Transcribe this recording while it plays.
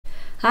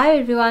Hi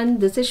everyone,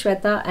 this is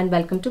Shweta and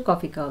welcome to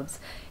Coffee Curves.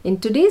 In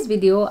today's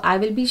video, I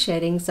will be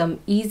sharing some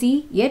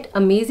easy yet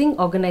amazing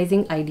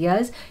organizing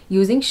ideas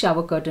using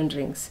shower curtain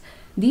rings.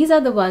 These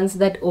are the ones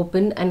that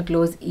open and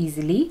close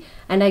easily,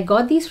 and I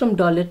got these from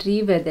Dollar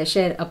Tree where they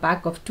share a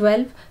pack of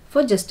 12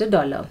 for just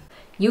 $1.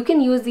 You can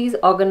use these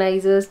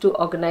organizers to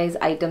organize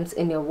items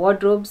in your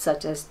wardrobe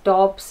such as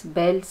tops,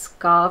 belts,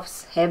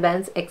 scarves,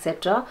 hairbands,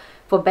 etc.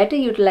 for better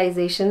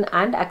utilization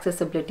and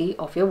accessibility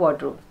of your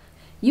wardrobe.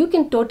 You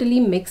can totally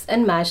mix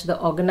and match the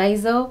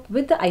organizer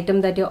with the item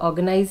that you're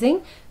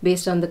organizing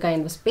based on the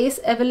kind of space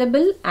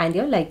available and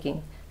your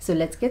liking. So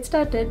let's get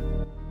started.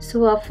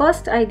 So our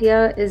first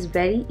idea is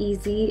very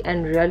easy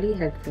and really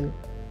helpful.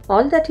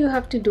 All that you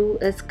have to do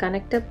is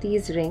connect up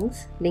these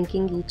rings,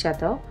 linking each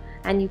other,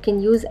 and you can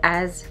use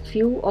as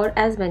few or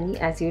as many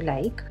as you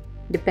like,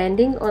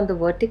 depending on the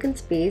vertical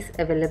space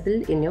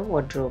available in your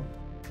wardrobe.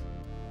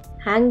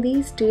 Hang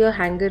these to your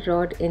hanger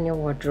rod in your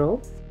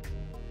wardrobe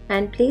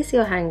and place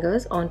your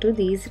hangers onto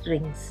these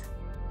rings.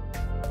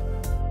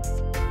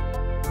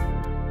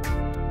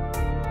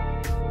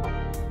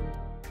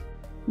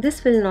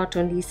 This will not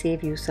only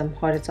save you some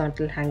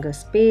horizontal hanger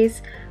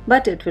space,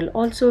 but it will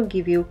also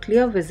give you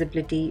clear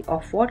visibility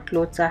of what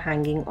clothes are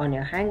hanging on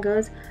your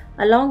hangers,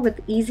 along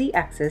with easy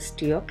access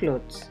to your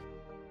clothes.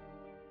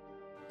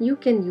 You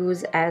can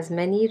use as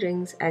many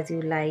rings as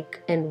you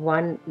like in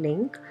one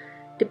link,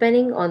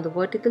 depending on the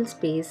vertical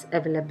space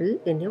available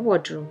in your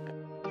wardrobe.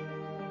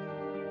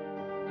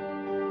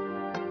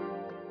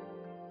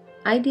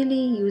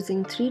 Ideally,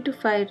 using 3 to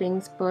 5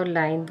 rings per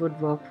line would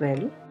work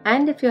well,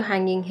 and if you're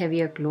hanging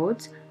heavier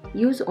clothes,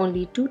 use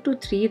only 2 to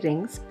 3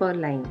 rings per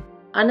line.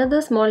 Another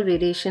small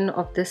variation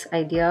of this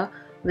idea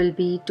will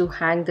be to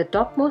hang the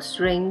topmost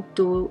ring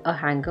to a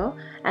hanger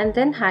and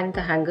then hang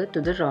the hanger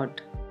to the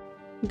rod.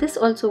 This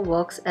also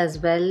works as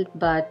well,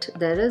 but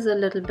there is a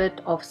little bit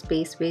of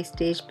space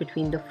wastage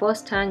between the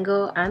first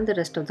hanger and the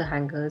rest of the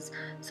hangers,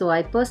 so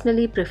I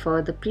personally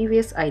prefer the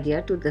previous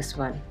idea to this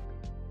one.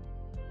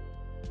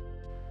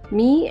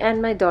 Me and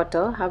my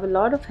daughter have a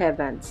lot of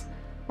hairbands,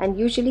 and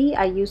usually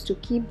I used to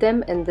keep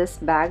them in this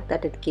bag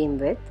that it came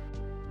with,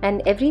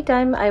 and every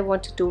time I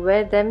wanted to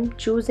wear them,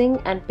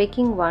 choosing and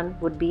picking one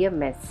would be a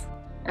mess.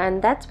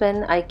 And that's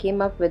when I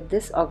came up with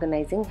this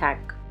organizing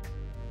hack.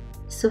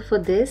 So for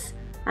this,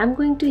 I'm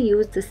going to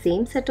use the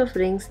same set of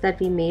rings that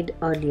we made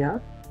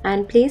earlier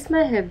and place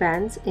my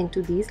hairbands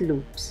into these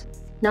loops.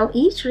 Now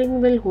each ring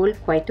will hold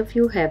quite a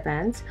few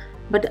hairbands,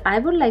 but I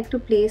would like to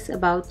place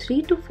about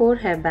 3 to 4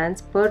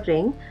 hairbands per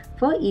ring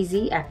for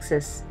easy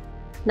access.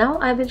 Now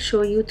I will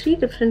show you 3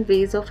 different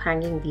ways of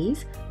hanging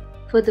these.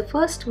 For the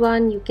first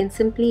one, you can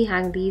simply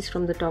hang these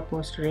from the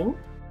topmost ring.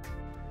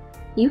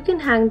 You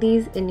can hang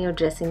these in your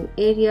dressing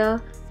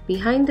area,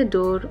 behind the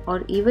door,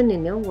 or even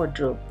in your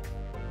wardrobe.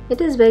 It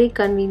is very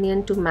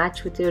convenient to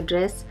match with your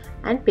dress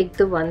and pick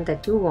the one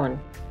that you want.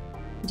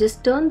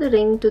 Just turn the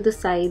ring to the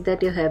side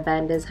that your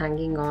hairband is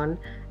hanging on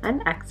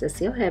and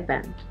access your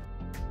hairband.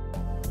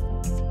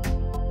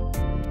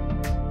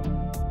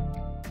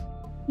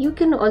 You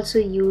can also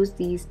use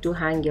these to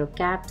hang your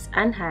caps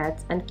and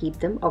hats and keep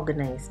them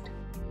organized.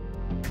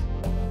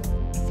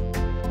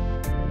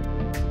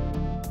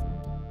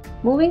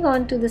 Moving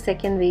on to the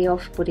second way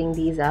of putting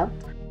these up,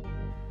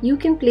 you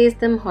can place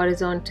them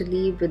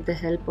horizontally with the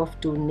help of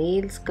 2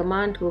 nails,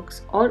 command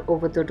hooks, or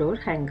over-the-door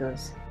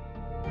hangers.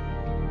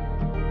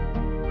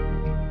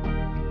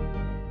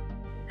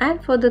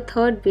 And for the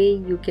third way,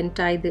 you can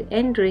tie the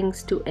end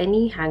rings to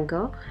any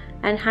hanger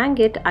and hang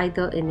it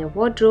either in your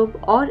wardrobe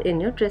or in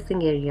your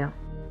dressing area.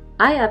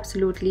 I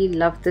absolutely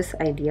love this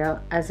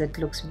idea as it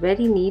looks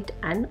very neat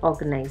and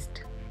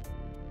organized.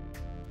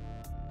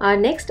 Our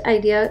next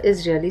idea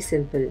is really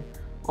simple.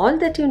 All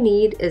that you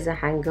need is a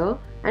hanger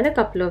and a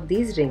couple of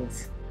these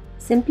rings.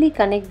 Simply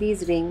connect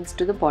these rings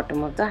to the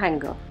bottom of the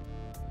hanger.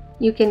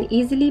 You can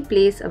easily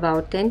place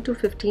about 10 to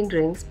 15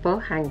 rings per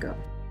hanger.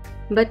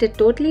 But it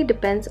totally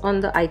depends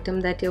on the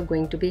item that you're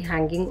going to be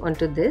hanging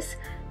onto this,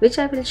 which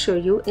I will show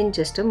you in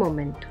just a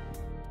moment.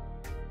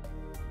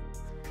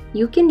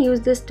 You can use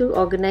this to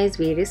organize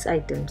various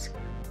items.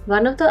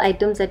 One of the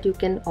items that you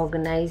can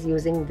organize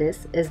using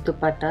this is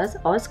dupattas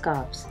or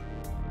scarves.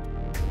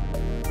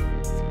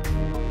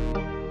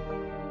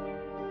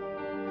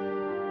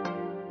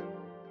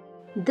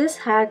 This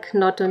hack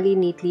not only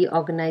neatly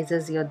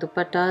organizes your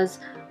dupattas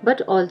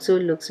but also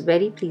looks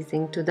very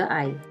pleasing to the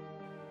eye.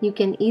 You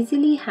can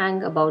easily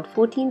hang about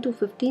 14 to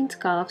 15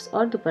 scarves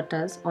or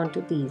dupattas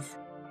onto these.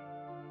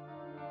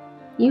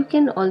 You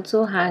can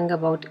also hang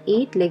about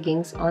 8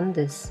 leggings on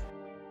this.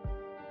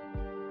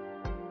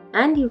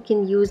 And you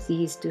can use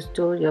these to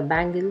store your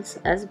bangles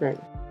as well.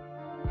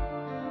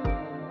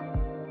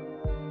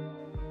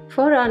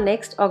 For our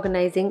next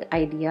organizing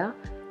idea,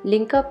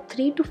 link up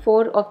 3 to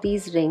 4 of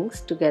these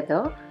rings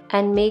together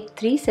and make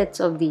 3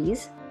 sets of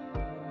these.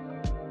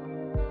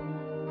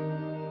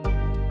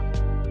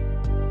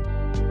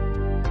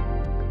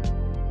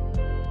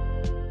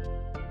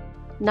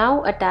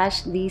 Now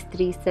attach these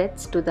 3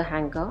 sets to the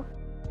hanger.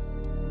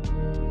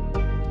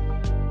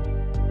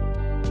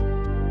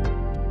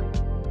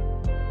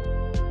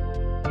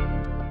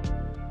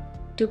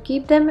 To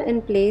keep them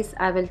in place,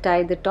 I will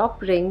tie the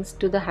top rings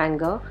to the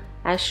hanger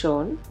as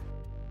shown.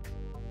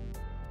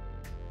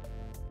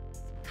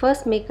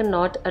 First make a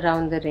knot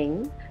around the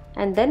ring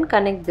and then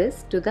connect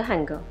this to the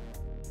hanger.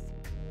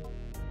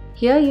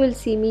 Here you will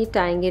see me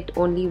tying it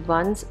only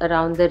once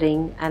around the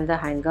ring and the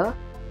hanger,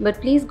 but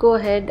please go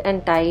ahead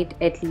and tie it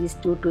at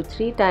least 2 to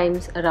 3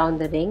 times around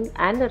the ring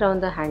and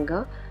around the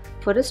hanger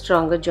for a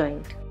stronger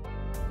joint.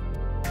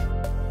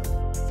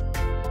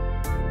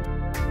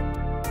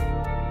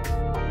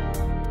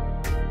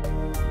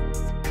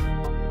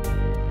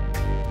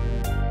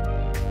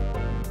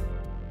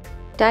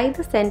 Tie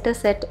the center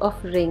set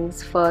of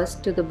rings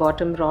first to the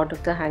bottom rod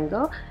of the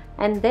hanger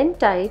and then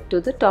tie it to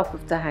the top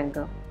of the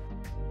hanger.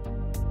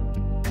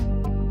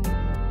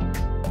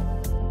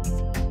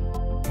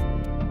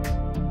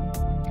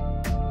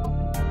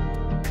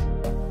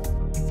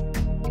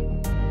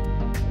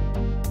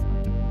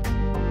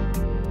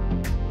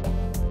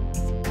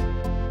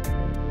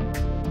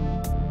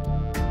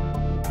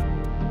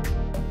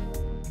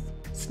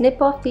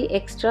 Snip off the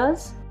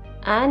extras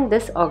and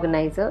this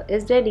organizer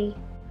is ready.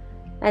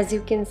 As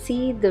you can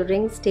see, the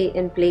rings stay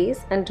in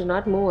place and do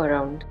not move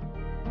around.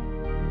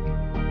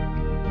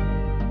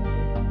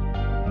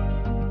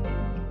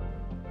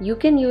 You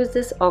can use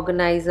this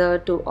organizer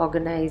to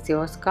organize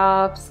your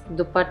scarves,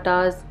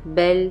 dupattas,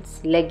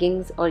 belts,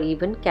 leggings or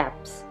even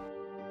caps.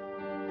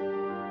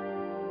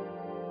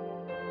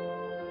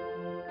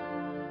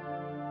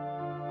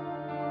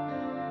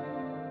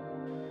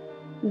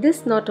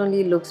 This not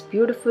only looks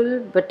beautiful,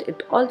 but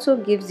it also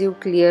gives you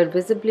clear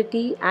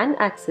visibility and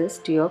access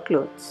to your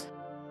clothes.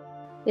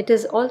 It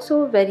is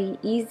also very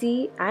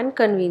easy and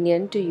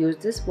convenient to use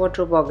this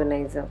wardrobe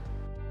organizer.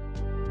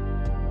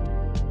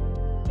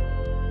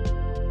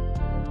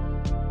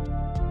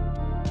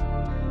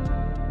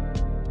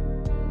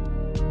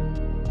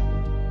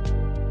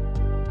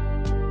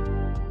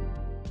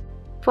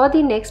 For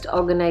the next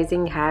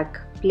organizing hack,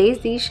 place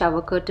these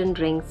shower curtain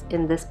rings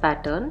in this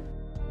pattern.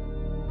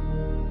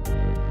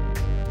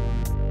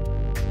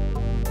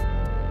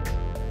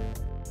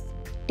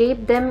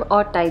 Tape them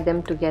or tie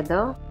them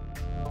together.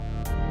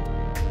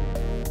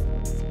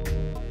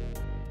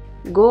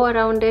 Go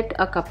around it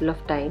a couple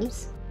of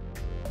times.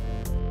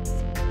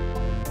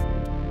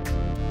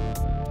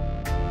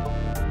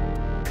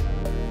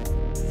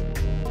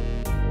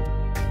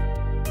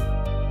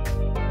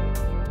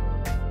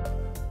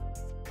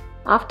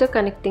 After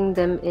connecting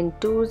them in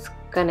twos,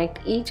 connect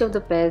each of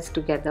the pairs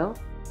together.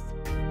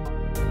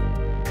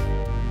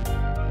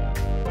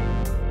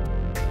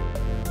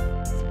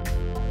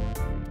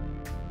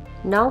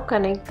 Now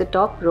connect the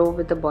top row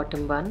with the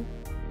bottom one.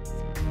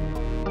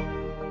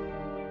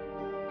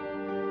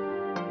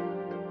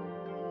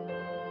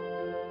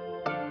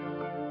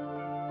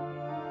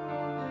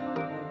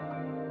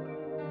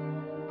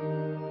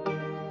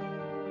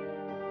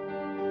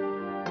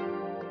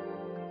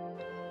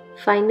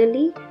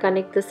 Finally,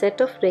 connect the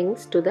set of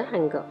rings to the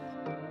hanger.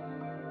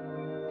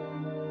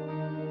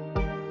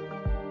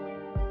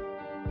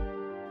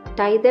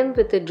 Tie them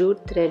with a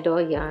jute thread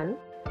or yarn.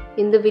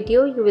 In the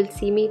video, you will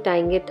see me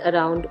tying it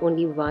around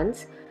only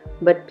once,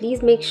 but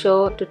please make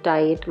sure to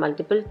tie it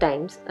multiple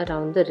times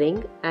around the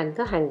ring and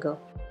the hanger.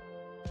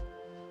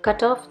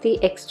 Cut off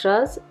the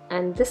extras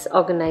and this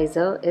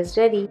organizer is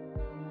ready.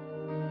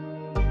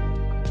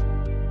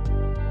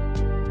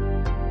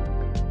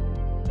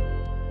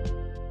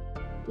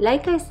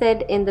 Like I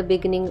said in the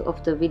beginning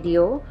of the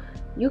video,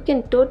 you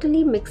can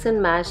totally mix and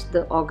match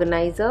the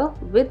organizer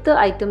with the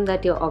item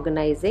that you're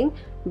organizing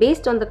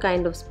based on the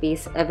kind of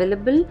space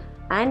available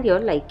and your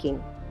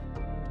liking.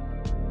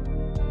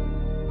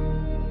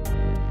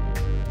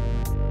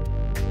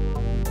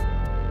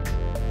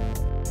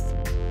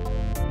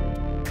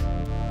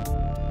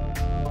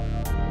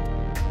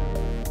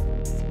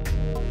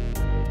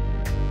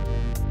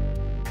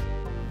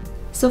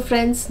 So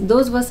friends,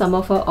 those were some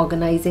of our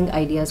organizing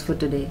ideas for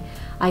today.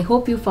 I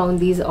hope you found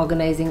these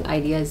organizing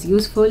ideas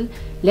useful.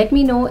 Let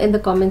me know in the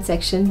comment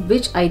section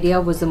which idea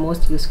was the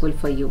most useful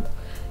for you.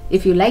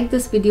 If you like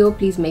this video,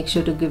 please make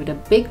sure to give it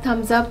a big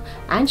thumbs up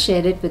and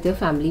share it with your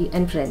family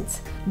and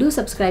friends. Do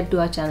subscribe to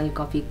our channel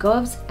Coffee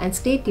Curves and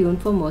stay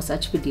tuned for more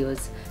such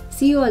videos.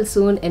 See you all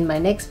soon in my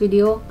next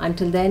video.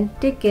 Until then,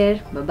 take care.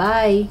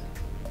 Bye-bye.